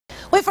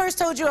first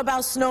told you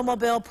about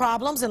snowmobile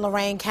problems in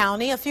Lorain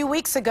County a few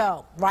weeks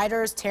ago.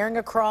 Riders tearing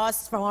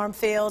across farm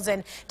fields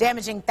and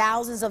damaging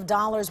thousands of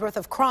dollars worth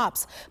of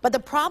crops. But the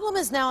problem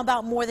is now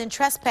about more than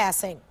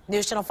trespassing.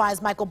 NewsChannel 5's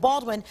Michael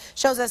Baldwin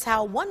shows us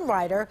how one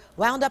rider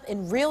wound up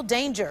in real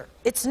danger.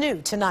 It's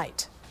new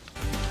tonight.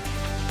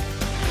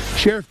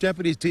 Sheriff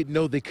deputies didn't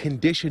know the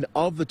condition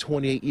of the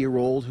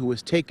 28-year-old who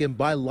was taken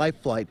by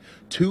life flight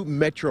to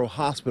Metro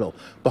Hospital.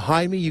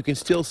 Behind me, you can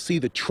still see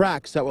the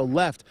tracks that were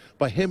left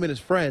by him and his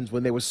friends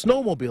when they were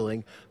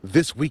snowmobiling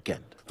this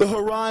weekend. The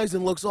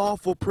horizon looks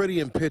awful pretty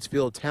in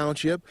Pittsfield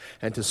Township,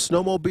 and to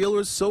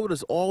snowmobilers, so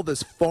does all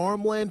this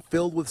farmland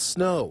filled with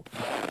snow.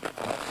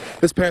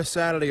 This past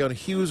Saturday on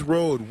Hughes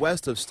Road,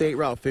 west of State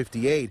Route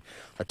 58,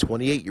 a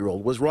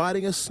 28-year-old was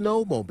riding a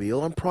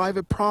snowmobile on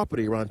private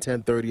property around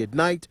 10:30 at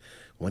night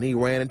when he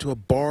ran into a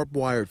barbed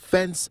wire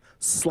fence,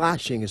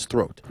 slashing his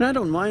throat. I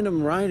don't mind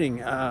him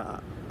riding.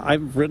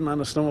 I've ridden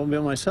on a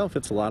snowmobile myself.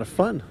 It's a lot of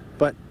fun.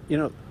 But, you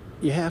know,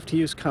 you have to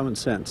use common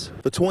sense.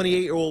 The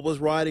 28-year-old was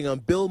riding on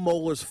Bill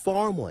Moeller's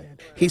farmland.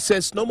 He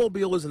says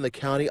snowmobilers in the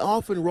county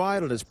often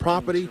ride on his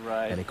property,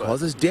 and it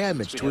causes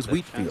damage to his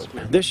wheat field.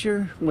 This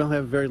year, we'll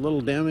have very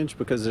little damage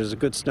because there's a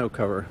good snow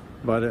cover.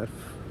 But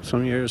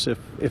some years,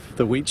 if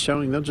the wheat's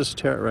showing, they'll just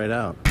tear it right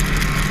out.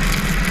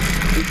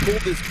 We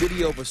pulled this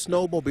video of a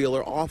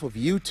snowmobiler off of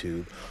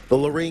YouTube. The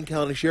Lorain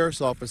County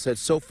Sheriff's Office said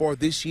so far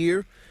this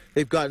year,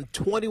 they've gotten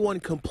 21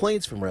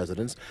 complaints from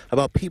residents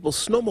about people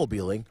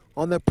snowmobiling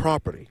on their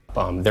property.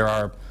 There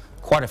are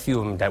quite a few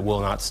of them that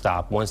will not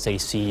stop. Once they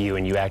see you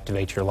and you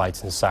activate your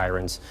lights and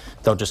sirens,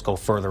 they'll just go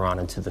further on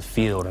into the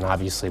field, and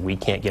obviously we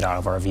can't get out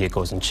of our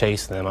vehicles and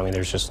chase them. I mean,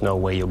 there's just no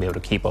way you'll be able to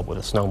keep up with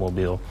a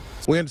snowmobile.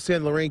 We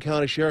understand the Lorain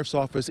County Sheriff's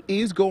Office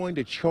is going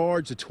to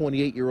charge the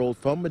 28-year-old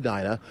from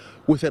Medina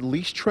with at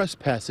least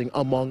trespassing,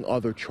 among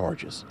other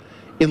charges.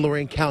 In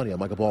Lorain County, I'm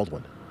Michael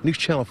Baldwin, News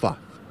Channel 5.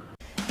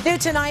 New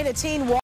tonight, a teen